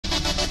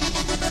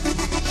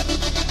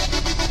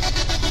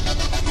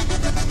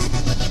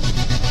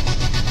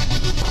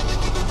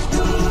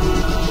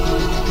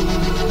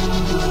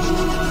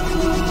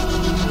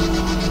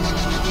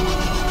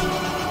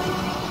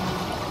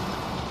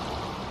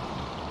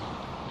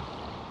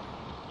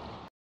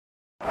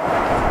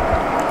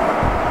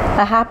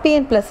A happy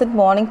and pleasant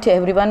morning to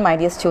everyone, my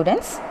dear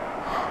students.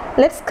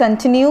 Let's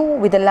continue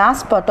with the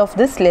last part of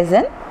this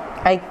lesson.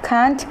 I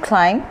can't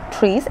climb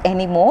trees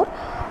anymore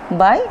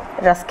by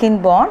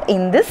Ruskin Bond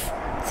in this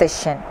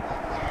session.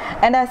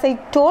 And as I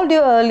told you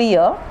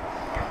earlier,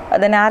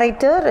 the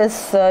narrator is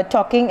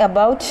talking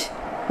about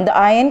the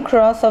iron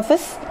cross of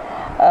his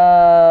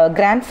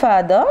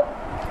grandfather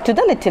to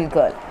the little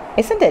girl,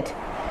 isn't it?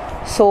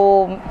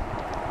 So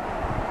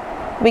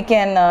we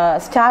can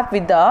start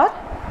with our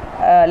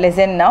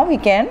lesson now. We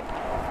can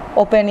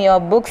open your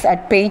books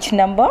at page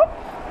number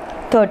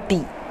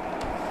 30.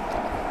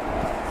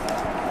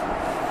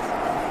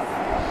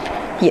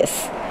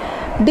 Yes.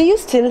 Do you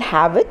still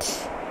have it?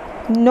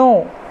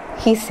 No,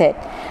 he said,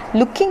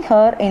 looking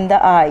her in the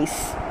eyes.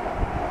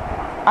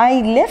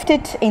 I left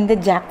it in the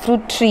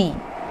jackfruit tree.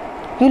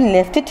 You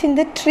left it in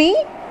the tree?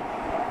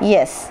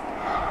 Yes.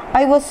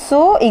 I was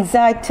so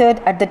excited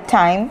at the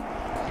time,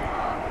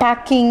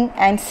 packing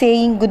and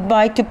saying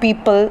goodbye to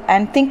people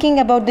and thinking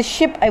about the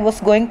ship I was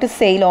going to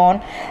sail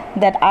on,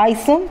 that I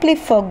simply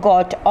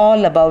forgot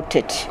all about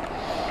it.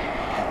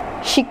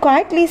 She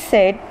quietly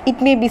said,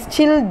 it may be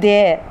still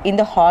there in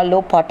the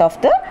hollow part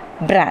of the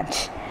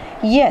branch.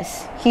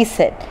 Yes, he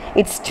said,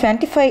 it's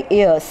 25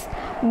 years,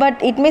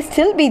 but it may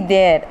still be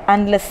there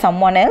unless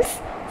someone else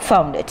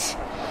found it.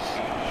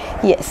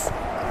 Yes.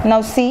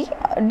 Now see,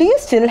 do you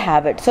still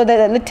have it? So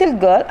the little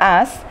girl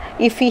asks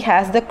if he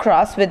has the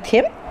cross with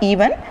him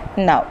even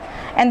now.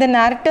 And the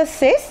narrator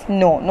says,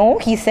 no,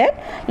 he said,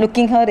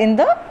 looking her in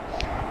the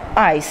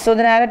eyes. So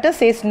the narrator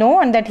says no,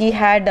 and that he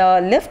had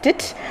left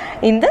it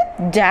in the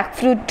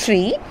jackfruit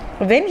tree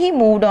when he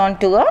moved on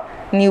to a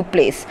new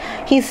place.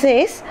 He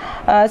says,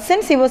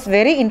 since he was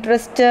very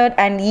interested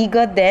and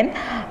eager then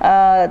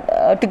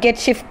to get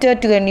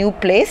shifted to a new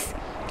place,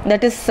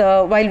 that is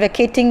while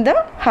vacating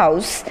the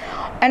house,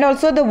 and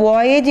also the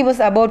voyage he was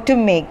about to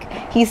make.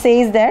 He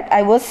says that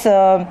I was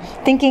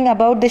thinking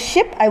about the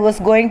ship I was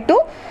going to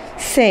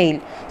sail.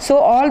 So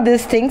all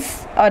these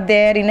things are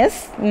there in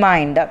his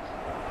mind.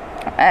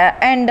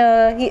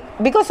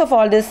 Because of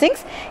all these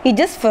things, he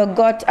just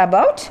forgot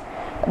about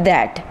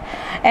that.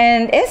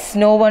 And yes,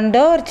 no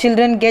wonder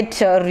children get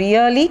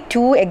really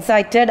too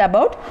excited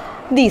about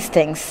these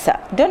things,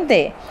 don't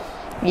they?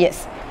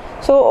 Yes.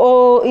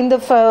 So in the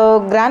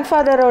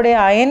grandfather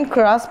iron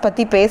cross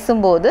பத்தி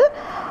பேசும்போது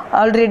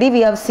already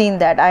we have seen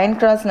that iron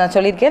cross நான்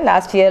சொல்லியிருக்கேன்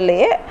last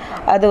இயர்லேயே.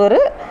 அது ஒரு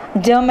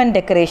German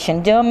decoration,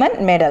 German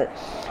medal.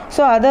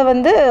 So அதை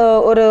வந்து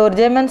ஒரு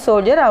German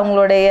soldier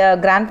அவங்களுடைய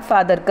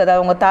கிராண்ட்ஃபாதருக்கு, அதாவது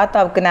அவங்க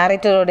தாத்தாவுக்கு,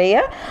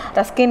 நேரேட்டருடைய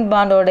ரஸ்கின்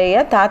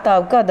பாண்டோடைய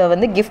தாத்தாவுக்கு அதை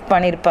வந்து கிஃப்ட்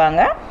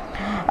பண்ணியிருப்பாங்க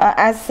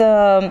as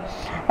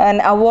an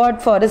award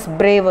for his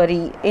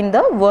bravery in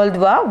the World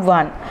War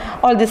I.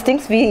 All these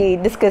things we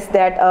discussed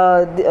that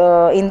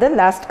in the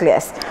last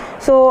class.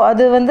 So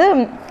அது வந்து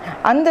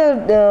அந்த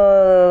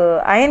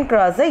அயன்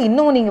கிராஸை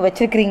இன்னும் நீங்கள்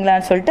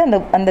வச்சுருக்கிறீங்களான்னு சொல்லிட்டு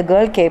அந்த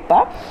கேர்ள் கேட்பா.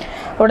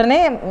 உடனே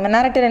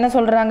நேரக்டர் என்ன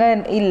சொல்கிறாங்க,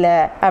 இல்லை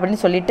அப்படின்னு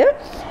சொல்லிட்டு,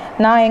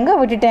 நான் எங்கே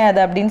விட்டுட்டேன்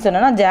அதை அப்படின்னு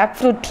சொன்னேன்னா ஜாக்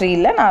ஃப்ரூட்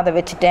ட்ரீயில் நான் அதை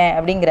வச்சுட்டேன்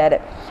அப்படிங்கிறாரு.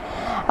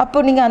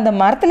 அப்போ நீங்கள் அந்த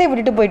மரத்துலேயே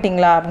விட்டுட்டு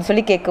போயிட்டீங்களா அப்படின்னு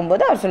சொல்லி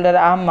கேட்கும்போது அவர் சொல்கிறார்,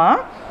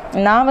 ஆமாம்,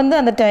 நான் வந்து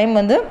அந்த டைம்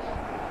வந்து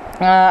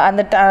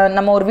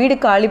நம்ம ஒரு வீடு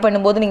காலி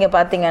பண்ணும்போது நீங்கள்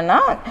பார்த்தீங்கன்னா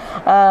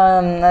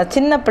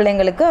சின்ன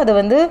பிள்ளைங்களுக்கு அது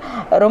வந்து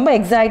ரொம்ப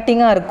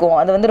எக்ஸைட்டிங்காக இருக்கும்.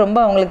 அது வந்து ரொம்ப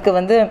அவங்களுக்கு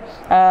வந்து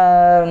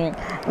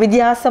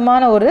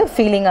வித்தியாசமான ஒரு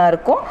ஃபீலிங்காக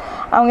இருக்கும்.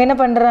 அவங்க என்ன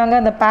பண்ணுறாங்க,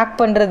 அந்த பேக்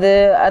பண்ணுறது,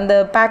 அந்த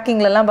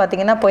பேக்கிங்லலாம்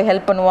பார்த்தீங்கன்னா போய்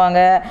ஹெல்ப் பண்ணுவாங்க,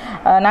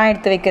 நான்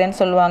எடுத்து வைக்கிறேன்னு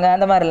சொல்லுவாங்க,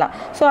 அந்த மாதிரிலாம்.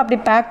 ஸோ அப்படி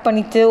பேக்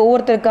பண்ணிவிட்டு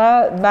ஒவ்வொருத்தருக்கா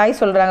பாய்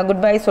சொல்கிறாங்க,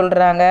 குட் பை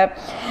சொல்கிறாங்க.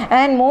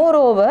 அண்ட் மோர்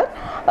ஓவர்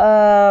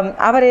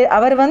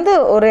அவர் வந்து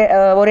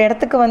ஒரு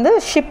இடத்துக்கு வந்து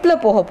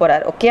ஷிப்பில் போக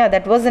போகிறார். Okay,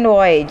 that was a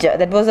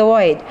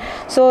voyage.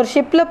 So ஒரு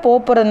ஷிப்பில்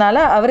போகிறதுனால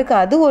அவருக்கு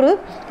அது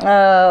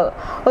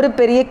ஒரு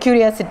பெரிய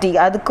க்யூரியாசிட்டி,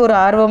 அதுக்கு ஒரு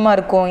ஆர்வமாக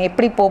இருக்கும்,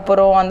 எப்படி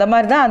போகிறோம் அந்த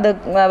மாதிரி தான் அந்த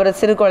அவர்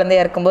சிறு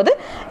குழந்தையாக இருக்கும்போது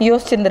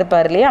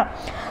யோசிச்சுருந்துருப்பார் இல்லையா.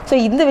 ஸோ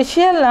இந்த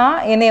விஷயம்லாம்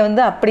என்னை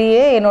வந்து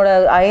அப்படியே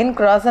என்னோடய அயன்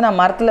கிராஸை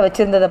நான் மரத்தில்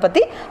வச்சுருந்ததை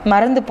பற்றி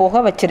மறந்து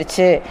போக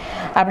வச்சிருச்சு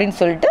அப்படின்னு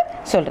சொல்லிட்டு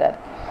சொல்கிறார்.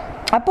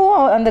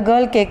 அப்போது அந்த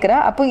கேர்ள் கேட்குறா,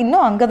 அப்போ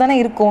இன்னும் அங்கே தானே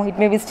இருக்கும், it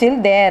may be still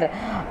there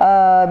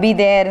be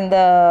there இந்த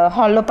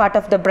hollow part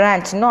of the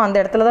branch, இன்னும் அந்த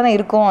இடத்துல தானே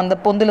இருக்கும், அந்த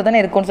பொந்தில்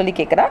தானே இருக்கும்னு சொல்லி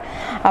கேட்குறா.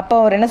 அப்போ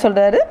அவர் என்ன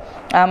சொல்கிறாரு,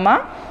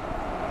 ஆமாம்,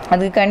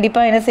 அது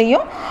கண்டிப்பாக என்ன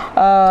செய்யும்.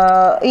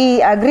 he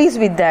agrees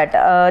with that.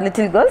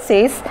 Little girl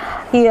says,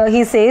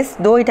 he says,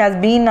 though it has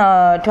been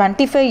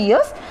 25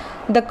 years,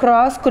 the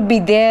cross could be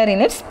there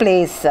in its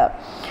place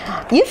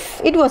if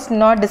it was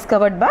not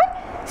discovered by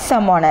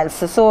someone else.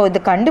 So இது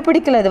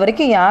கண்டுபிடிக்கல, இது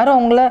வரைக்கும் யாரும்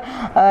அவங்கள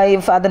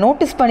அதை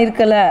notice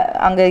பண்ணியிருக்கல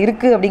அங்கே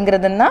இருக்குது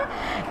அப்படிங்கிறதுனா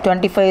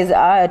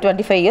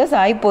 25 years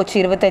ஆகிப்போச்சு,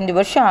 25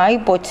 வருஷம்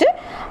ஆகிப்போச்சு.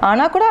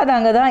 ஆனால் கூட அது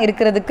அங்கே தான்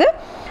இருக்கிறதுக்கு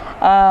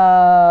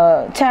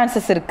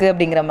சான்சஸ் இருக்குது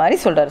அப்படிங்கிற மாதிரி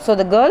சொல்கிறார். So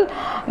the girl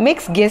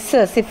maths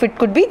guesses if it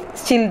could be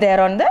still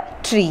there on the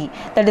tree,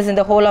 that is in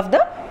the whole of the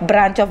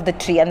branch of the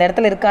tree, அந்த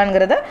இடத்துல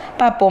இருக்காங்கிறத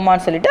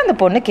பார்ப்போமான்னு சொல்லிட்டு அந்த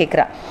பொண்ணு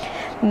கேட்குறா.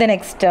 The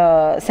next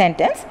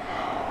sentence,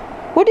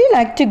 would you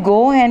like to go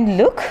and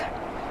look?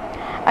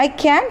 I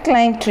can't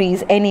climb trees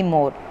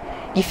anymore.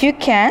 If you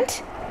can't,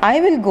 I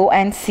will go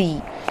and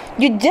see.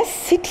 You just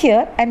sit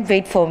here and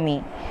wait for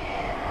me.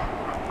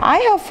 I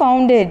have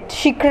found it,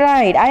 she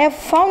cried. I have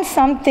found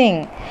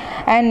something.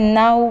 And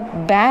now,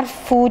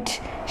 barefoot,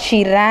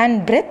 she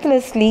ran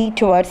breathlessly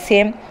towards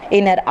him,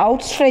 in her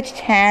outstretched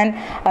hand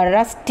a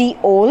rusty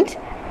old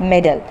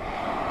medal.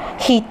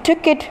 He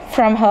took it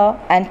from her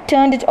and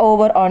turned it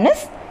over on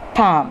his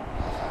palm.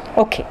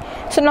 Okay,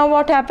 so now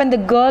what happened?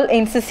 The girl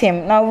insists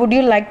him. Now, would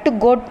you like to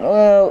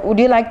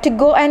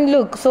go and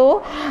look? So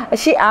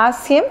she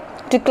asks him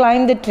to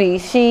climb the tree.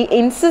 She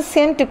insists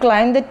him to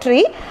climb the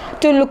tree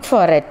to look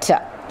for it,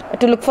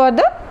 to look for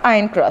the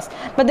iron cross.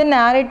 But the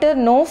narrator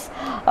knows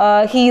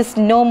he is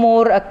no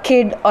more a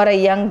kid or a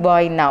young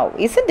boy now,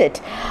 isn't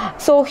it?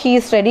 So he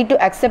is ready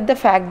to accept the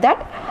fact that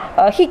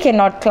he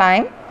cannot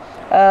climb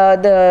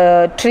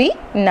the tree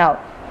now.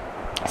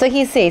 So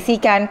he says he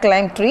can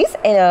climb trees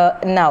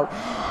now.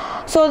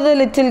 So the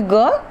little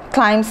girl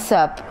climbs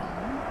up.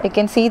 You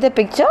can see the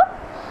picture.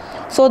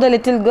 So the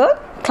little girl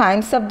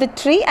climbs up the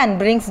tree and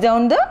brings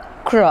down the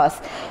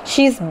cross.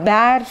 She is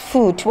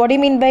barefoot. What do you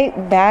mean by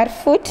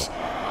barefoot?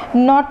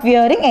 Not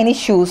wearing any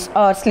shoes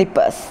or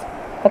slippers.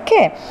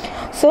 Okay.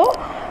 So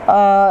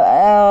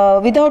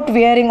without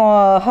wearing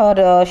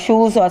her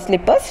shoes or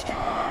slippers,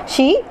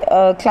 she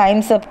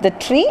climbs up the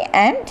tree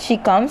and she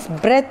comes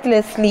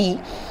breathlessly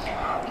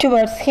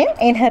towards him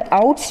in her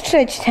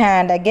outstretched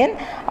hand. Again,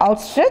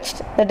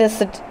 outstretched, that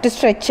is to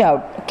stretch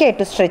out. Okay,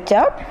 to stretch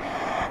out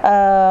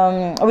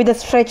with the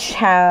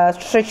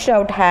stretched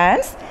out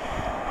hands,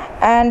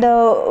 and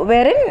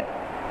wherein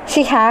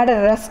she had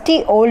a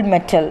rusty old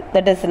metal.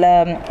 That is,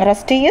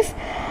 rusty is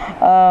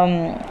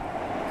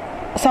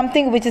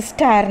something which is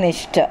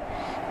tarnished.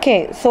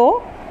 Okay,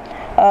 so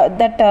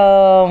that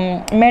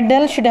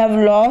medal should have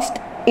lost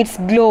its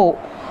glow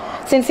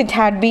since it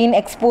had been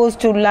exposed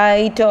to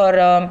light or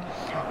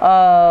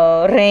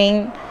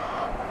rain.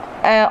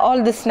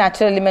 All these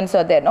natural elements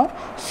are there, no?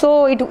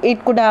 So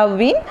it could have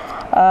been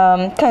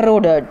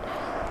corroded.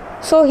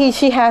 So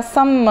she has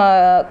some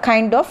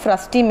kind of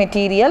rusty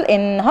material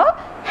in her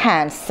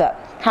hands.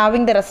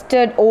 Having the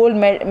rusted old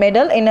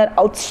medal in her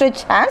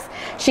outstretched hands,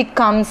 she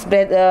comes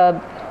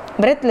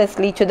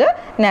breathlessly to the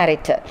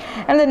narrator,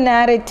 and the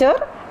narrator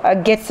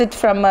gets it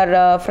from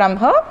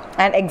her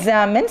and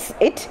examines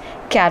it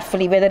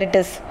carefully, whether it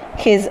is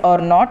his or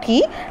not.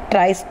 He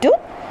tries to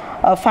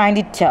find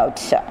it out.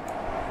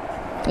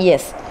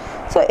 Yes.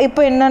 So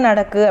இப்போ என்ன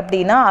நடக்குது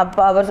அப்படின்னா, அப்போ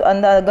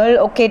அந்த girl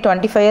okay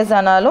 25 years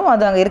ஆனாலும்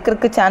அது அங்கே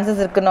இருக்கிறதுக்கு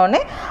சான்சஸ்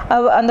இருக்குன்னொடனே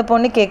அந்த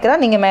பொண்ணு கேட்குறா,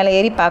 நீங்கள் மேலே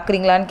ஏறி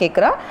பார்க்குறீங்களான்னு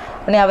கேட்குறா.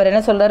 உடனே அவர்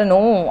என்ன சொல்கிறாரு, no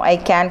I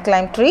can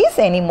claim trees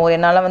anymore,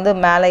 என்னால்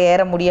மேலே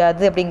ஏற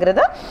முடியாது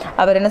அப்படிங்கிறத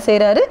அவர் என்ன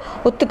செய்கிறாரு,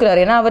 ஒத்துக்கிறாரு.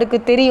 ஏன்னா அவருக்கு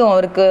தெரியும்,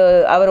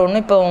 அவர்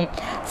ஒன்றும் இப்போ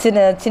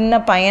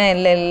சின்ன பையன்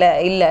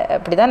இல்லை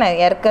அப்படி தான்.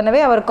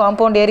 ஏற்கனவே அவர்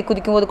காம்பவுண்ட் ஏறி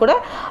குதிக்கும்போது கூட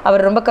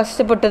அவர் ரொம்ப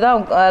கஷ்டப்பட்டு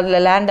தான் அதில்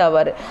லேண்ட்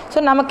ஆவார்.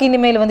 ஸோ நமக்கு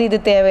இனிமேல்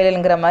இது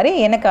தேவையில்லைங்கிற மாதிரி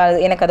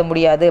எனக்கு அது முடியாது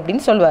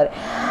அப்படின்னு சொல்லுவார்.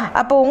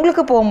 அப்போ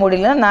உங்களுக்கு போக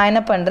முடியலன்னா நான்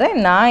என்ன பண்ணுறேன்,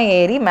 நான்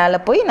ஏறி மேலே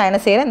போய் நான்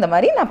என்ன செய்கிறேன், இந்த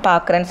மாதிரி நான்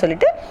பார்க்குறேன்னு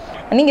சொல்லிட்டு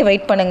நீங்கள்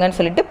வெயிட் பண்ணுங்கன்னு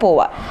சொல்லிட்டு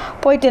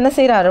போயிட்டு என்ன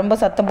செய்கிறா, ரொம்ப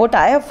சத்தம் போட்டு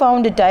ஐ ஹவ்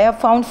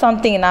ஃபவுண்ட்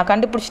சம்திங், நான்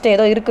கண்டுபிடிச்சிட்டு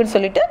ஏதோ இருக்குன்னு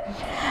சொல்லிட்டு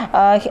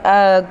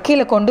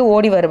கீழே கொண்டு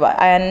ஓடி வருவா.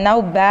 அண்ட்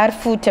நவ் பேர்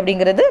ஃபுட்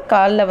அப்படிங்கிறது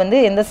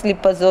காலில் எந்த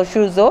ஸ்லிப்பர்ஸோ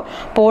ஷூஸோ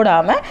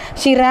போடாமல்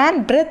ஷி ரேன்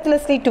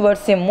பிரெத்லெஸ்லி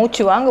டுவர்ட்ஸ் ஹிம்,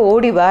 மூச்சு வாங்க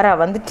ஓடி வாரா.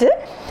 வந்துட்டு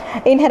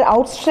இன் ஹர்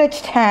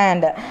அவுட்ஸ்ட்ரெச்ட்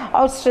ஹேண்ட்,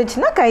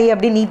 அவுட்ஸ்ட்ரெச்னா கை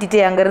அப்படி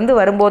நீட்டிட்டே, அங்கேருந்து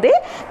வரும்போதே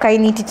கை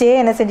நீட்டிட்டே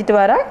என்ன செஞ்சுட்டு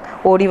வாரா,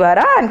 ஓடி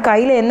வாரா. அண்ட்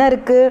கையில் என்ன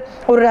இருக்குது,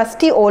 ஒரு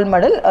ரஸ்டி ஓல்ட்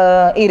மெடல்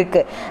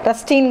இருக்குது.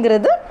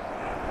 ரஸ்டிங்கிறது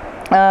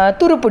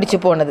துரு பிடிச்சி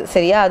போனது,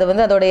 சரியா? அது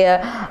அதோடைய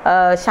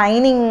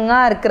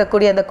ஷைனிங்காக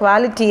இருக்கக்கூடிய அந்த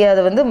குவாலிட்டியை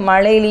அது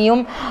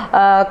மழையிலையும்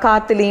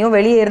காற்றுலேயும்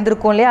வெளியே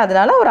இருந்திருக்கும் இல்லையா,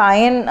 அதனால ஒரு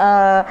அயன்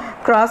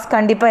கிராஸ்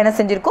கண்டிப்பாக என்ன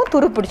செஞ்சுருக்கோம்,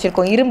 துரு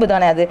பிடிச்சிருக்கோம், இரும்பு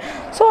தானே அது.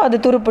 ஸோ அது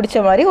துரு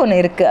பிடிச்ச மாதிரி ஒன்று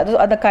இருக்குது.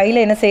 அதை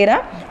கையில் என்ன செய்கிறா,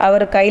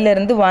 அவர்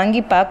கையிலேருந்து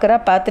வாங்கி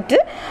பார்த்துட்டு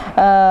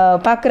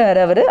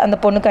பார்க்குறாரு. அவர் அந்த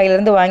பொண்ணு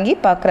கையிலேருந்து வாங்கி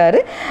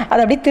பார்க்குறாரு, அதை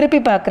அப்படியே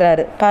திருப்பி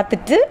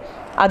பார்த்துட்டு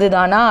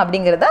அதுதானா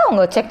அப்படிங்கிறத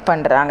அவங்க செக்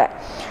பண்ணுறாங்க.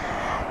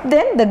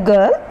 Then the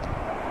girl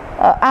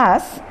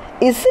asked,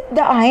 is it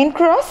the iron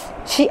cross?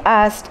 She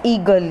asked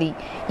eagerly.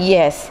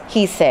 Yes,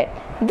 he said,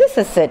 this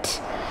is it.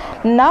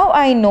 Now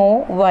I know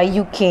why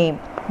you came.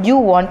 You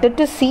wanted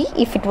to see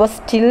if it was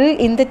still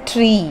in the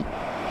tree.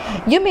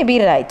 You may be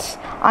right.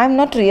 I'm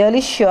not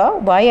really sure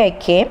why I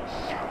came,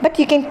 but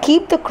you can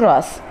keep the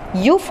cross.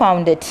 You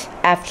found it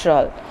after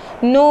all.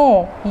 No,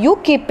 you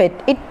keep it.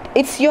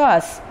 It's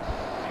yours.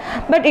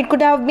 But it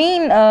could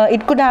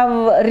have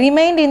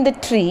remained in the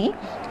tree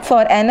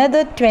for another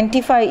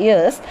 25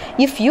 years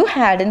if you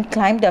hadn't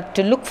climbed up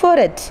to look for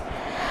it.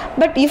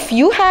 But if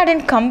you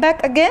hadn't come back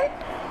again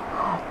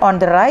on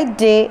the right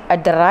day,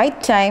 at the right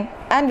time,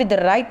 and with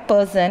the right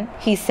person,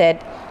 he said,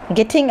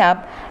 getting up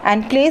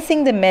and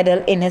placing the medal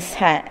in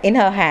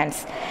her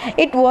hands.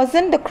 It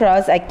wasn't the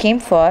cross I came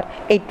for,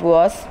 it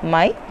was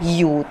my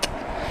youth.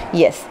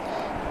 Yes.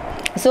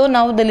 So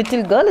now the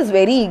little girl is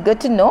very eager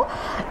to know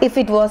if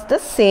it was the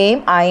same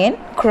iron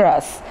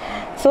cross.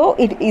 So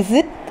is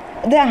it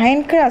the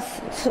iron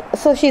cross.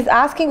 So she's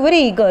asking very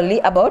eagerly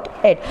about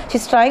it.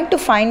 She's trying to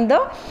find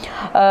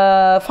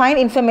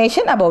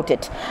information about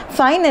it.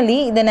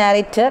 Finally, the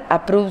narrator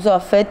approves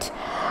of it.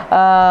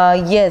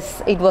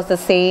 Yes, it was the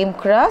same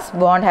cross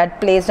Bond had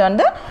placed on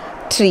the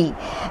tree.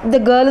 The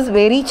girl is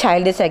very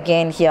childish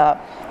again here.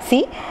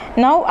 See,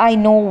 now I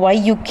know why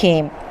you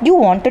came. You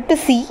wanted to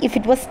see if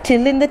it was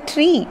still in the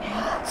tree.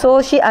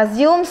 So she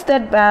assumes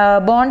that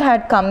Bond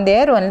had come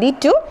there only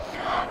to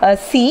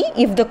see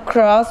if the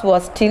cross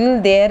was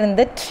still there in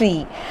the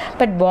tree.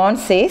 But Bond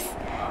says,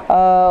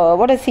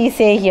 what does he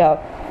say here?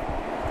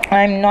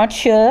 I'm not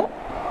sure,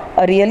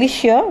 really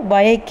sure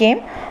why I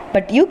came,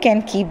 but you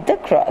can keep the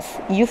cross.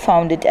 You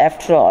found it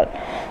after all.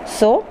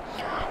 So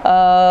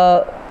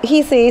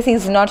he says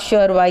he's not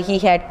sure why he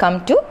had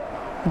come to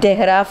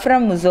Dehra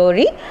from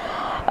Missouri.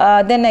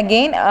 Then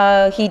again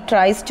he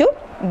tries to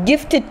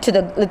gift it to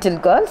the little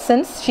girl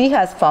since she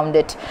has found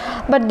it,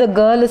 but the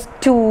girl is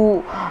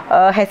too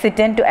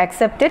hesitant to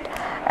accept it,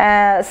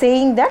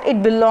 saying that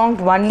it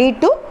belonged only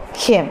to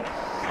him.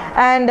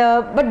 And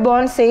but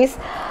Bond says,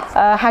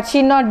 had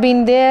she not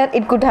been there,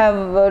 it could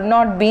have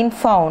not been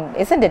found,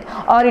 isn't it?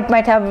 Or it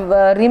might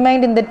have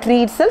remained in the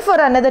tree itself for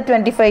another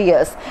 25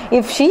 years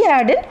if she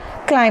hadn't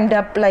climbed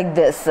up like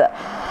this.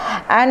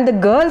 And the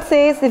girl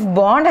says if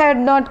Bond had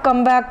not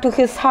come back to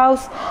his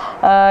house,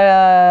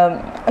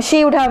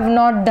 she would have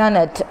not done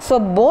it. So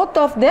both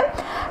of them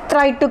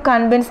tried to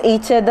convince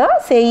each other,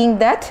 saying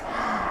that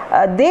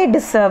they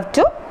deserve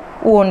to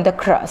own the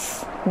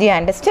cross. Do you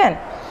understand?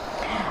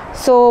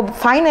 So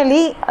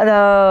finally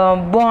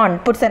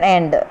Bond puts an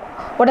end.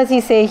 What does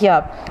he say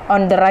here?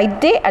 On the right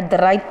day, at the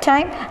right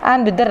time,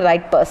 and with the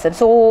right person.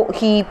 So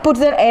he puts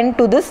an end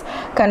to this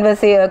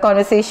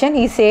conversation.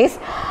 He says,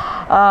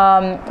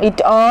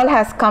 it all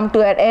has come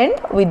to an end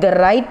with the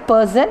right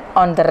person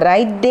on the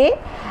right day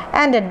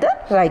and at the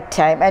right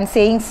time. And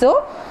saying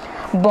so,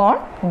 Bond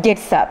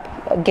gets up,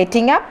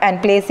 getting up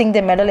and placing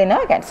the medal in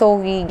her hand.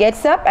 So he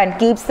gets up and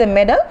keeps the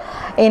medal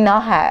in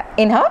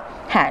her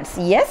hands.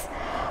 Yes.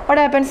 What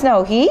happens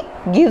now? He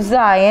gives the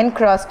iron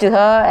cross to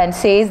her and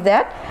says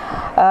that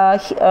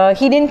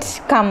he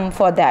didn't come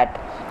for that,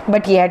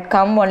 but he had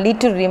come only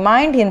to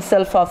remind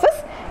himself of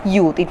his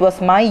youth. It was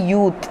my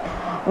youth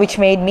which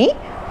made me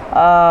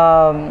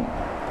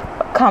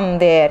come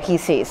there, he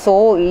says.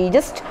 So he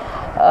just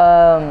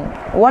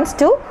wants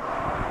to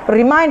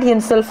remind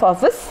himself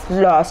of his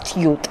lost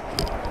youth.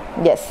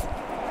 Yes,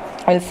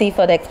 we'll see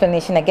for the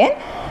explanation again.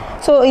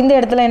 So இந்த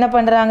இடத்துல என்ன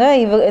பண்ணுறாங்க,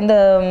 இந்த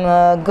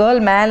girl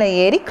மேலே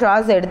ஏறி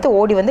cross எடுத்து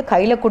ஓடி வந்து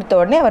கையில் கொடுத்த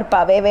உடனே அவர்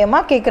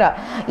வேகமாக கேட்குறா.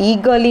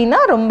 ஈகர்லினா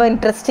ரொம்ப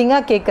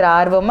இன்ட்ரெஸ்டிங்காக கேட்குறா,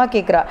 ஆர்வமாக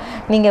கேட்குறா.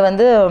 நீங்கள்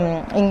வந்து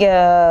இங்கே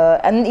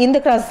இந்த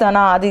கிராஸ்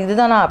தானா, அது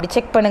இதுதானா, அப்படி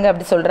செக் பண்ணுங்கள்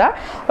அப்படி சொல்கிறா.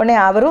 உடனே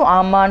அவரும்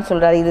ஆமான்னு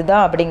சொல்கிறாரு,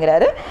 இதுதான்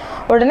அப்படிங்கிறாரு.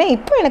 உடனே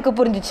இப்போ எனக்கு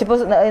புரிஞ்சிச்சு. இப்போ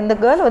இந்த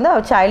கேர்ள் வந்து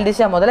அவள்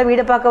சைல்டிஷாக முதல்ல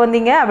வீடை பார்க்க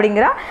வந்தீங்க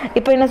அப்படிங்கிறா.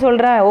 இப்போ என்ன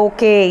சொல்கிறா,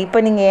 ஓகே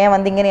இப்போ நீங்கள் ஏன்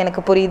வந்தீங்கன்னு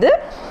எனக்கு புரியுது.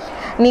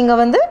 நீங்கள்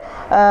வந்து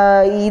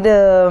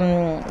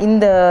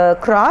இந்த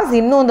கிராஸ்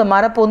இன்னும் இந்த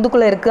மர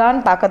பொந்துக்குள்ளே இருக்கான்னு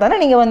பார்க்க தானே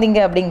நீங்கள் வந்தீங்க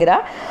அப்படிங்கிறா.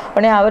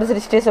 உடனே அவர்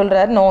சிரிச்சிட்டே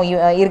சொல்கிறாரு, நோ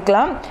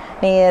இருக்கலாம்,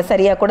 நீ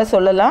சரியாக கூட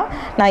சொல்லலாம்.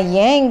 நான்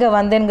ஏன் இங்கே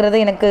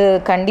வந்தேங்கிறது எனக்கு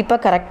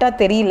கண்டிப்பாக கரெக்டாக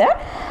தெரியல.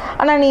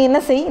 ஆனால் நீ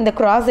என்ன செய், இந்த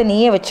கிராஸை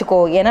நீயே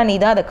வச்சுக்கோ, ஏன்னா நீ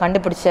தான் அதை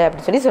கண்டுபிடிச்ச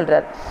அப்படின்னு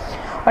சொல்கிறார்.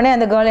 உடனே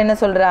அந்த கேர்ள் என்ன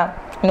சொல்கிறா,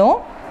 நோ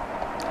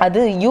அது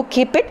you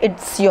keep it,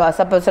 it's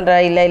yours. அப்போ சொல்கிறா,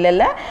 இல்லை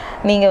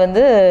நீங்கள்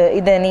வந்து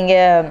இதை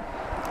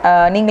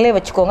நீங்களே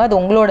வச்சுக்கோங்க, அது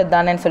உங்களோட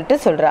தானேன்னு சொல்லிட்டு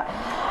சொல்கிறா.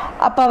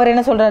 அப்போ அவர்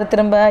என்ன சொல்கிறாரு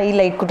திரும்ப,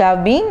 இல்லை it good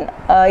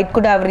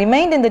have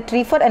remained in the tree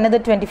for another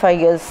 25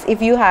 years if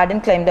you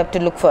hadn't climbed up to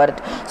look for it.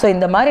 So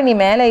இந்த மாதிரி நீ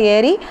மேலே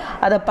ஏறி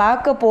அதை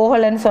பார்க்க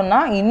போகலைன்னு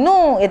சொன்னால்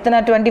இன்னும்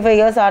எத்தனை 25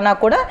 years ஆனால்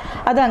கூட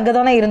அது அங்கே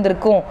தானே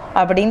இருந்திருக்கும்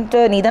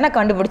அப்படின்ட்டு நீ தானே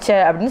கண்டுபிடிச்ச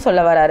அப்படின்னு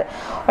சொல்ல வராரு.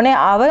 உடனே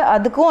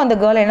அதுக்கும் அந்த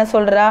கேர்ள் என்ன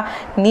சொல்கிறா,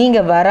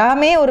 நீங்கள்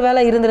வராமே ஒரு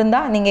வேளை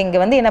இருந்திருந்தா, நீங்கள்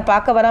இங்கே வந்து என்னை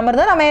பார்க்க வராமல்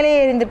இருந்தால் நான் மேலே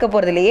இருந்திருக்க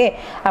போகிறது இல்லையே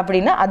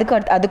அப்படின்னு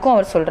அதுக்கும்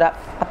அவர் சொல்கிறா.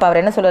 அப்போ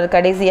அவர் என்ன சொல்கிறார்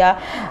கடைசியாக,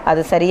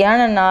 அது சரியான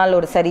நாள்,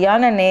 ஒரு சரியான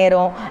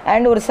நேரம்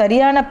அண்ட் ஒரு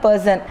சரியான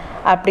பர்சன்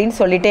அப்படின்னு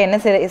சொல்லிட்டு என்ன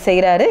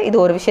செய்கிறாரு, இது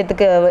ஒரு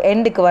விஷயத்துக்கு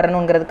எண்டுக்கு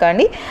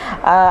வரணுங்கிறதுக்காண்டி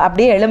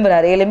அப்படியே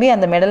எழும்பி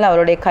அந்த மெடல்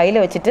அவருடைய கையில்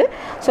வச்சுட்டு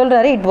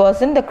சொல்கிறாரு, it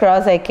was in the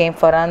cross I came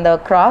for. அந்த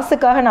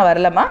கிராஸுக்காக நான்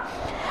வரலமா,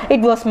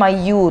 இட் வாஸ் மை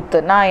யூத்.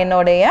 நான்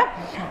என்னுடைய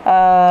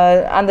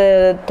அந்த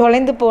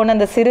தொலைந்து போன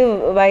அந்த சிறு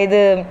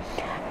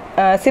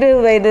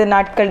வயது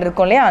நாட்கள்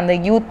இருக்கும் இல்லையா, அந்த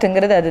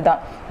யூத்துங்கிறது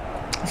அதுதான்.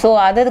 ஸோ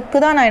அதுக்கு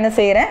தான் நான் என்ன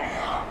செய்கிறேன்,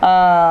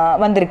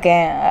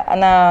 வந்திருக்கேன்.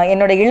 நான்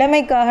என்னோடய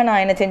இளமைக்காக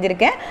நான் என்ன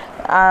செஞ்சுருக்கேன்,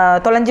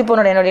 தொலைஞ்சு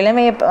போனோட என்னோடய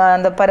இளமையை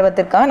அந்த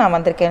பருவத்திற்காக நான்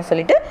வந்திருக்கேன்னு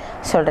சொல்லிட்டு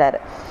சொல்கிறாரு.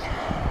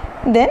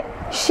 தென்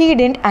she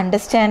didn't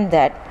understand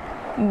that,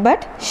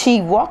 but she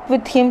walked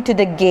with him to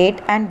the gate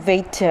and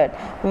waited.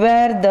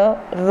 Where the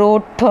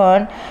road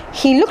turned,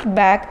 he looked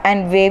back and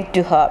waved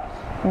to her.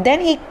 Then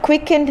he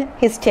quickened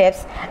his steps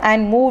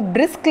and moved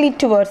briskly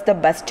towards the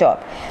bus stop.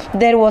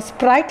 There was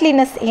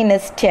sprightliness in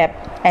his step,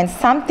 and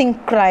something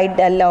cried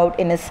aloud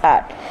in his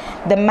heart.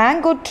 The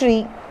mango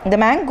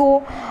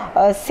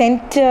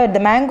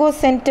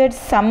scented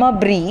summer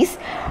breeze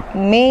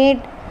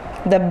made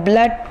The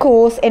blood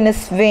coursed in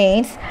his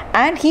veins,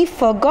 and he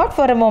forgot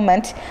for a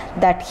moment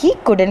that he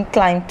couldn't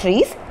climb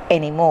trees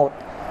anymore.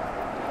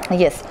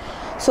 Yes.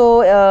 So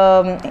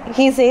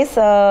he says,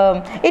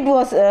 it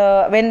was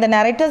when the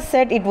narrator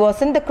said it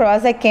wasn't the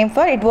cross I came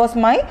for, it was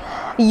my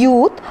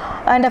youth.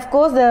 And of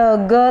course the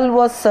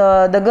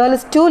girl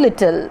is too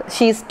little,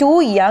 she is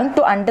too young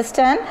to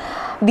understand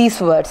these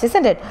words,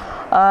 isn't it?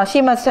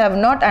 She must have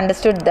not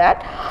understood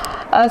that,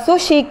 so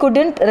she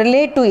couldn't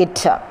relate to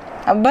it,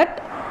 but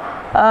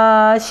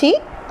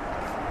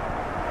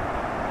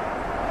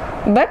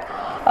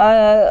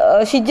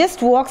she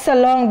just walks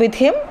along with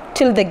him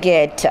till the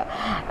gate,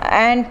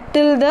 and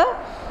till the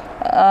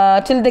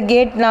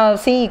gate. Now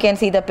see, you can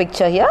see the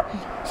picture here.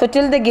 So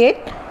till the gate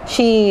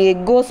she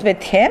goes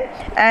with him,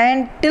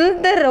 and till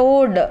the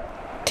road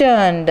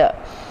turned,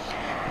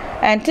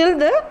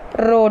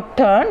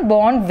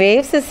 Bond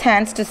waves his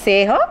hands to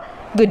say her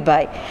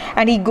goodbye,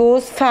 and he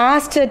goes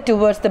faster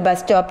towards the bus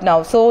stop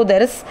now. So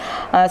there is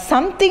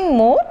something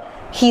more.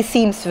 He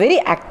seems very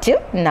active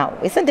now,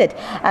 isn't it?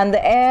 And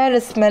the air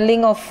is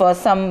smelling of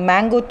some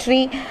mango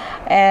tree,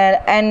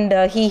 and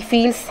he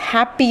feels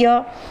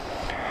happier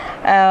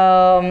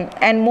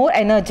and more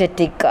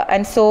energetic.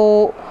 And so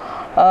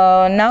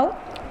now,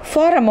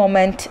 for a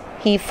moment,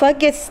 he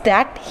forgets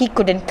that he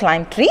couldn't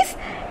climb trees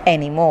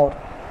anymore.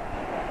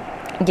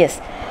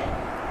 Yes.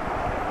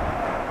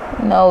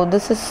 Now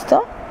this is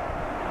the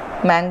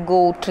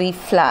mango tree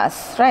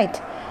flowers,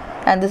 right?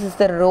 And this is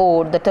the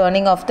road, the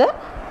turning of the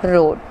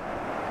road.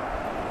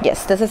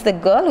 Yes, this is the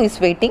girl who is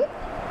waiting.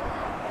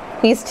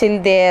 He is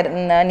still there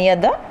near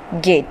the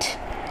gate.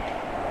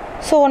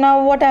 So now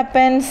what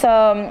happens?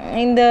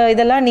 இந்த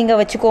இதெல்லாம் நீங்கள்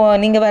வச்சுக்கோ,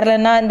 நீங்கள்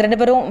வரலன்னா இந்த ரெண்டு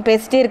பேரும்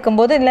பேசிட்டே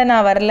இருக்கும்போது, இல்லை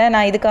நான் வரல,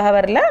 நான் இதுக்காக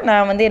வரல,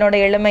 நான் வந்து என்னோட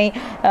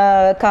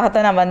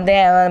இளமைக்காகத்தான் நான்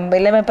வந்தேன்,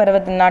 இளமை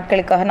பருவ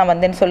நாட்களுக்காக நான்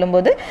வந்தேன்னு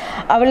சொல்லும்போது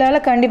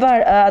அவளால்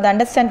கண்டிப்பாக அதை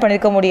அண்டர்ஸ்டாண்ட்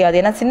பண்ணியிருக்க முடியாது.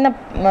 ஏன்னா சின்ன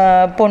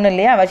பொண்ணு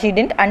இல்லையா, she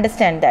didn't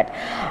understand that.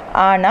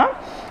 ஆனால்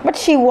but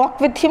she walk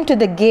with him to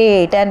the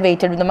gate and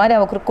weighted. இந்த மாதிரி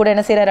அவருக்கு கூட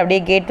என்ன செய்கிறார்,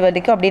 அப்படியே கேட்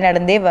வரைக்கும் அப்படியே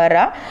நடந்தே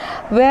வரா.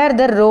 வேர்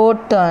த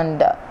ரோட்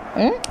டர்ன்ட்,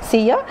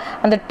 சியா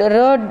அந்த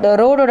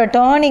ரோடோட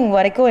டேர்னிங்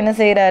வரைக்கும் என்ன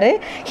செய்கிறாரு,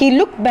 he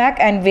look back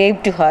and wave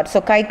to her. So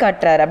கை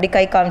காட்டுறாரு, அப்படி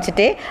கை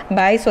காமிச்சிட்டே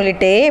பாய்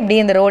சொல்லிட்டே இப்படி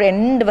இந்த ரோடு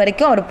எண்ட்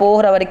வரைக்கும் அவர்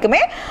போகிற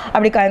வரைக்குமே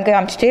அப்படி கை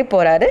காமிச்சிட்டே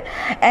போகிறாரு.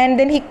 And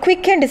then he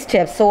quick and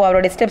steps. So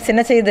அவருடைய ஸ்டெப்ஸ்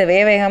என்ன செய்யுது,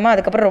 வேகமாக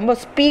அதுக்கப்புறம் ரொம்ப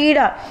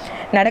ஸ்பீடாக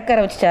நடக்க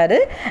ஆரம்பிச்சிட்டாரு.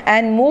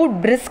 And move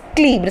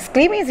பிரிஸ்க்லி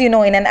means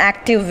in an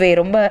active வே.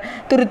 ரொம்ப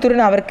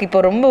துருன்னு அவருக்கு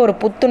இப்போ ரொம்ப ஒரு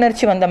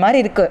புத்துணர்ச்சி வந்த மாதிரி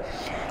இருக்குது.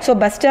 ஸோ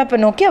பஸ் ஸ்டாப்பை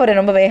நோக்கி அவர்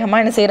ரொம்ப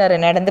வேகமாக என்ன செய்கிறாரு,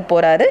 நடந்து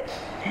போகிறாரு.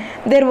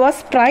 There was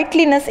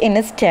sprightliness in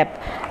his step.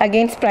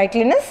 Again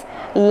sprightliness,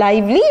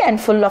 lively and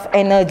full of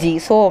energy.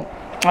 So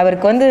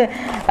அவருக்கு வந்து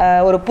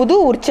ஒரு புது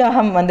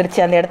உற்சாகம்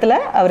வந்துருச்சு அந்த இடத்துல.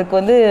 அவருக்கு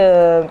வந்து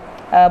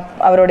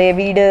அவருடைய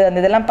வீடு அந்த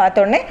இதெல்லாம்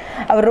பார்த்தோடனே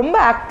அவர் ரொம்ப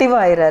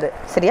ஆக்டிவாக ஆயிடுறாரு,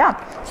 சரியா?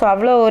 ஸோ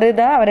அவ்வளோ ஒரு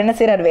இதாக அவர் என்ன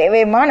செய்கிறார்,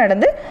 வேகமாக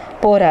நடந்து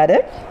போகிறாரு.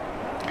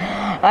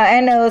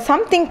 And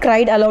something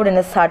cried allowed in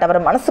his heart.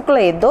 அவர்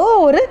மனசுக்குள்ளே ஏதோ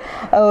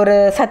ஒரு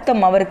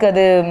சத்தம் அவருக்கு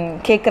அது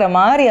கேட்குற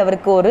மாதிரி,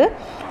 அவருக்கு அவர்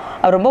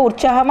ரொம்ப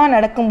உற்சாகமாக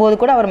நடக்கும்போது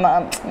கூட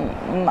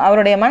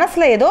அவருடைய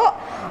மனசில் ஏதோ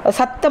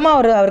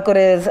சத்தமாக அவருக்கு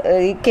ஒரு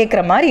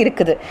கேட்குற மாதிரி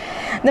இருக்குது.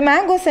 The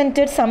mango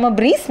scented summer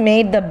breeze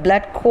made the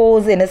blood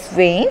course in his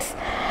veins,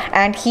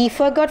 and he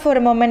forgot for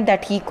a moment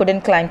that he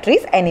couldn't climb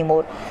trees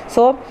anymore.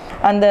 So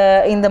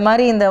இந்த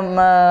மாதிரி இந்த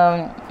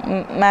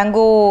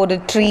மேங்கோ ஒரு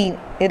ட்ரீ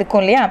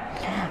இருக்கும் இல்லையா,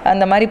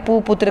 அந்த மாதிரி பூ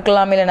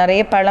பூத்திருக்கலாம், இல்லை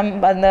நிறைய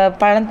அந்த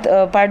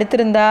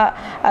படுத்திருந்தா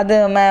அது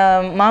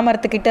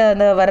மாமரத்துக்கிட்ட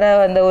அந்த வர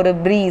அந்த ஒரு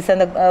ப்ரீஸ்,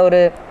 அந்த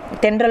ஒரு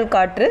தென்றல்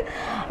காற்று,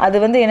 அது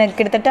வந்து எனக்கு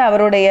கிட்டத்தட்ட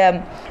அவருடைய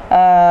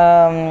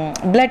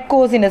பிளட்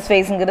கோர்ஸ் இன் ஹிஸ்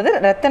ஃபேஸ்ங்கிறது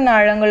ரத்த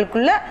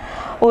நாளங்களுக்குள்ள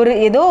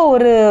ஏதோ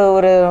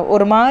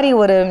ஒரு மாதிரி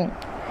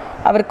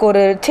அவருக்கு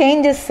ஒரு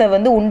சேஞ்சஸை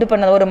வந்து உண்டு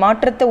பண்ண, ஒரு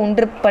மாற்றத்தை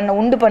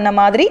உண்டு பண்ண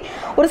மாதிரி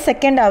ஒரு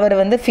செகண்ட் அவர்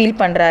வந்து ஃபீல்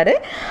பண்ணுறாரு.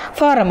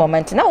 ஃபார் அ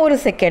மொமெண்ட்னா ஒரு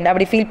செகண்ட்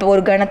அப்படி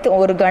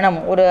ஒரு கணம்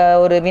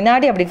ஒரு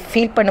வினாடி அப்படி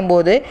ஃபீல்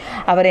பண்ணும்போது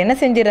அவர் என்ன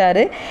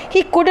செஞ்சிடறாரு,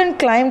 ஹீ குடன்ட்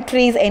கிளைம்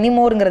ட்ரீஸ்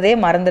எனிமோருங்கிறதே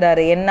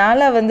மறந்துறாரு.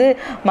 என்னால் வந்து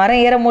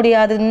மரம் ஏற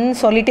முடியாதுன்னு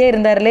சொல்லிகிட்டே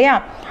இருந்தார் இல்லையா,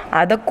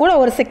 அதை கூட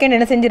ஒரு செகண்ட்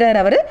என்ன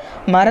செஞ்சிடறாரு, அவர்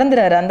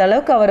மறந்துறாரு. அந்த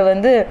அளவுக்கு அவர்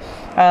வந்து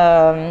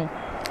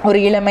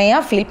ஒரு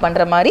இளமையாக ஃபீல்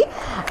பண்ணுற மாதிரி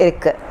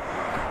இருக்குது.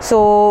 So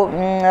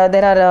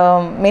there are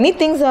many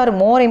things are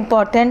more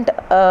important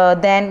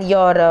than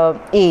your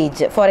age.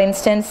 For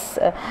instance,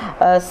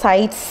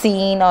 sight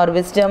seen or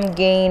wisdom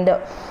gained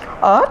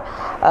or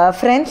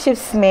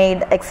friendships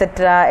made, etc.,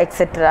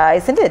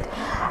 isn't it?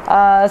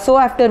 So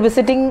after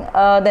visiting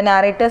the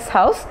narrator's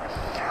house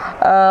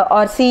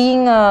or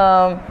seeing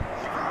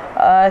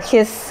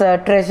his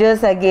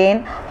treasures again,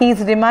 he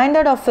is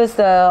reminded of his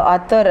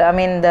author,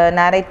 the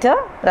narrator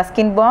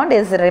Ruskin Bond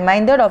is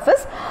reminded of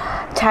his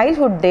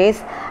childhood days,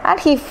 and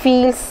he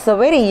feels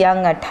very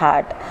young at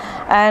heart,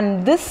 and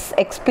this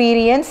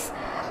experience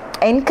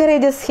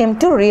encourages him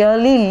to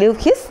really live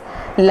his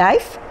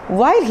life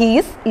while he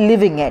is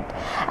living it.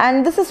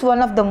 And this is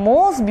one of the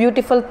most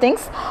beautiful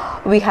things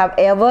we have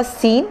ever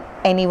seen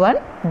anyone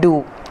do.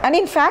 And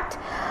in fact,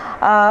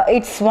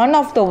 it's one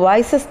of the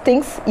wisest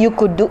things you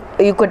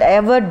could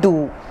ever do,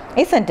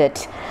 isn't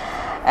it?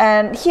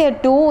 And here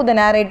too the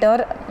narrator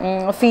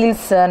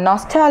feels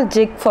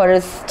nostalgic for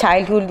his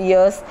childhood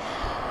years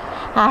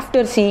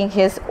after seeing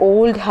his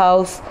old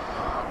house,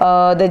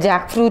 the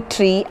jackfruit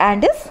tree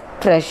and his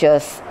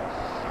treasures.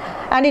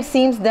 And it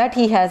seems that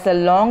he has a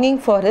longing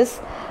for his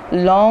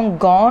long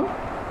gone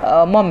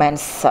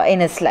moments in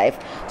his life.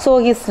 So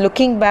he's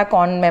looking back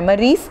on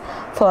memories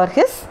for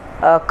his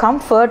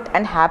comfort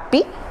and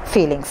happy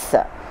feelings.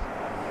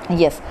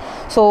 S.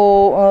 So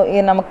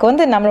நமக்கு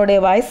வந்து நம்மளுடைய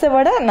வயசை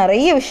விட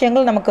நிறைய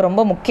விஷயங்கள் நமக்கு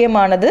ரொம்ப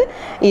முக்கியமானது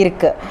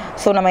இருக்குது.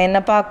 ஸோ நம்ம என்ன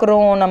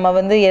பார்க்குறோம், நம்ம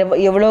வந்து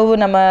எவ்வளவு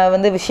நம்ம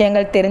வந்து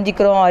விஷயங்கள்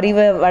தெரிஞ்சுக்கிறோம்,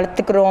 அறிவை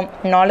வளர்த்துக்கிறோம்,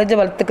 நாலேஜை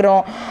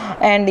வளர்த்துக்கிறோம்,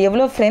 அண்ட்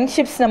எவ்வளோ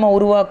ஃப்ரெண்ட்ஷிப்ஸ் நம்ம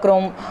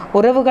உருவாக்குறோம்,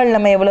 உறவுகள்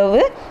நம்ம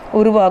எவ்வளவு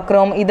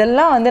உருவாக்குறோம்,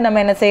 இதெல்லாம் வந்து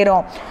நம்ம என்ன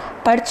செய்கிறோம்,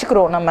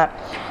 படிச்சுக்கிறோம் நம்ம.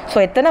 ஸோ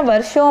எத்தனை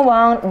வருஷம்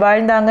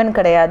வாழ்ந்தாங்கன்னு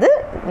கிடையாது,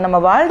 நம்ம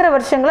வாழ்கிற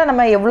வருஷங்களை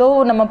நம்ம எவ்வளோ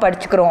நம்ம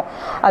படிச்சுக்கிறோம்,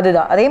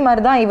 அதுதான். அதே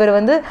மாதிரி தான் இவர்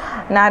வந்து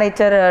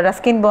நேரேட்டர்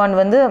ரஸ்கின் பாண்ட்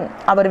வந்து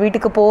அவர்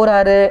வீட்டுக்கு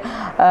போகிறாரு.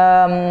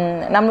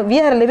 நம்ம we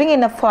are living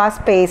in a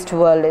fast paste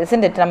world,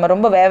 isn't it? நம்ம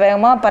ரொம்ப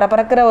வேகமாக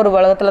பரபரக்கிற ஒரு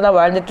உலகத்தில் தான்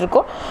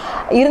வாழ்ந்துட்டுருக்கோம்.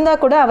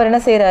 இருந்தால் கூட அவர்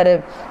என்ன செய்கிறாரு,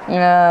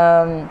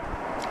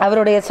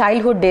 அவருடைய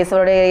சைல்ட்ஹுட் டேஸ்,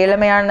 அவருடைய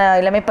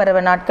இளமை பருவ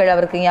நாட்கள்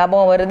அவருக்கு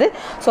ஞாபகம் வருது.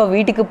 ஸோ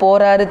வீட்டுக்கு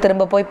போகிறாரு,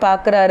 திரும்ப போய்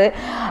பார்க்குறாரு.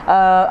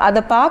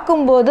 அதை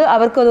பார்க்கும்போது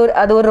அவருக்கு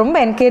அது ஒரு ரொம்ப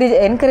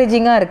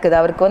என்கரேஜிங்காக இருக்குது.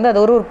 அவருக்கு வந்து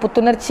அது ஒரு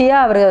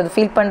புத்துணர்ச்சியாக அவர் அது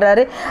ஃபீல்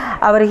பண்ணுறாரு.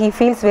 He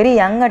feels very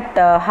young at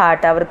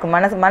heart. அவருக்கு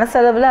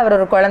மனசளவில் அவர்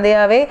ஒரு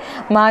குழந்தையாகவே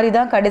மாறி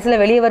தான்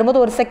கடைசியில் வெளியே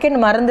வரும்போது ஒரு செகண்ட்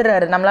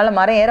மறந்துடுறாரு. நம்மளால்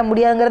மரம் ஏற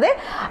முடியாதுங்கிறதே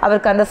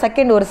அவருக்கு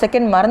அந்த ஒரு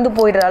செகண்ட் மறந்து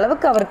போயிடுற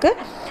அளவுக்கு அவருக்கு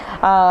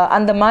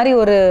அந்த மாதிரி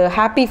ஒரு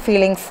ஹாப்பி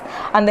ஃபீலிங்ஸ்,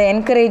 அந்த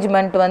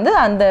என்கரேஜ்மெண்ட் வந்து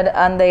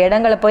அந்த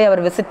இடங்களை போய்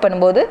அவர் விசிட்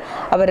பண்ணும்போது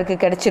அவருக்கு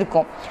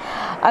கிடைச்சிருக்கும்.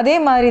 அதே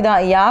மாதிரி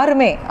தான்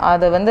யாருமே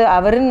அதை வந்து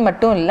அவருன்னு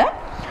மட்டும் இல்லை,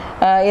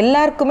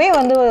 எல்லாருக்குமே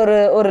வந்து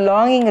ஒரு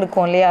லாங்கிங்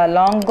இருக்கும் இல்லையா,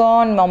 லாங்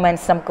கான்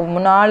மொமெண்ட்ஸ். நமக்கு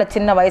முன்னால்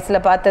சின்ன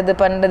வயசில் பார்த்தது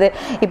பண்ணுறது.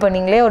 இப்போ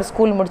நீங்களே ஒரு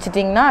ஸ்கூல்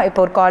முடிச்சிட்டிங்கன்னா, இப்போ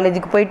ஒரு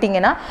காலேஜுக்கு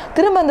போயிட்டீங்கன்னா,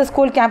 திரும்ப அந்த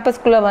ஸ்கூல்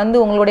கேம்பஸ்குள்ளே வந்து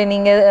உங்களுடைய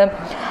நீங்கள்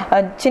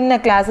சின்ன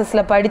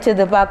கிளாஸஸில்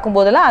படித்தது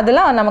பார்க்கும்போதெல்லாம்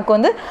அதெல்லாம் நமக்கு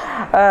வந்து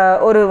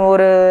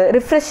ஒரு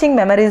ரிஃப்ரெஷிங்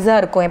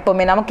மெமரிஸாக இருக்கும்.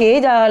 எப்போவுமே நமக்கு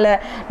ஏஜ் ஆகலை,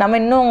 நம்ம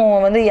இன்னும்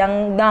வந்து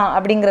யங் தான்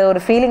அப்படிங்கிற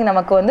ஒரு ஃபீலிங்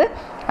நமக்கு வந்து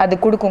அது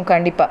கொடுக்கும்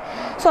கண்டிப்பாக.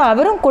 ஸோ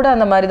அவரும் கூட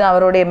அந்த மாதிரி தான்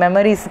அவருடைய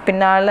மெமரிஸ்,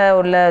 பின்னால்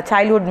உள்ள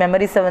சைல்ட்ஹுட்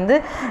மெமரிஸை வந்து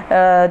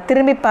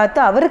திரும்பி பார்த்து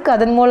அவருக்கு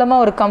அதன்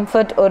மூலமாக ஒரு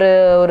கம்ஃபர்ட்,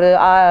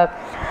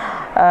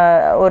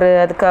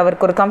 அதுக்கு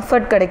அவருக்கு ஒரு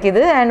கம்ஃபர்ட்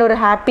கிடைக்கிது அண்ட் ஒரு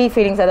ஹாப்பி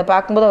ஃபீலிங்ஸ். அதை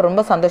பார்க்கும்போது அவர்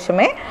ரொம்ப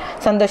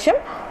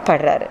சந்தோஷம்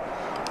படுறாரு.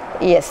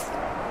 S.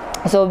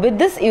 So with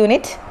this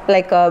unit,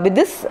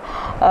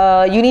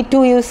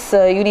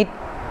 unit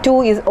 2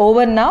 is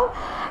over now,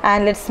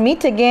 and let's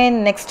meet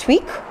again next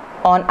week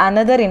on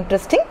another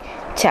interesting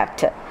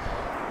chapter.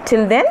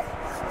 Till then,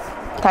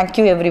 thank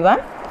you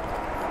everyone.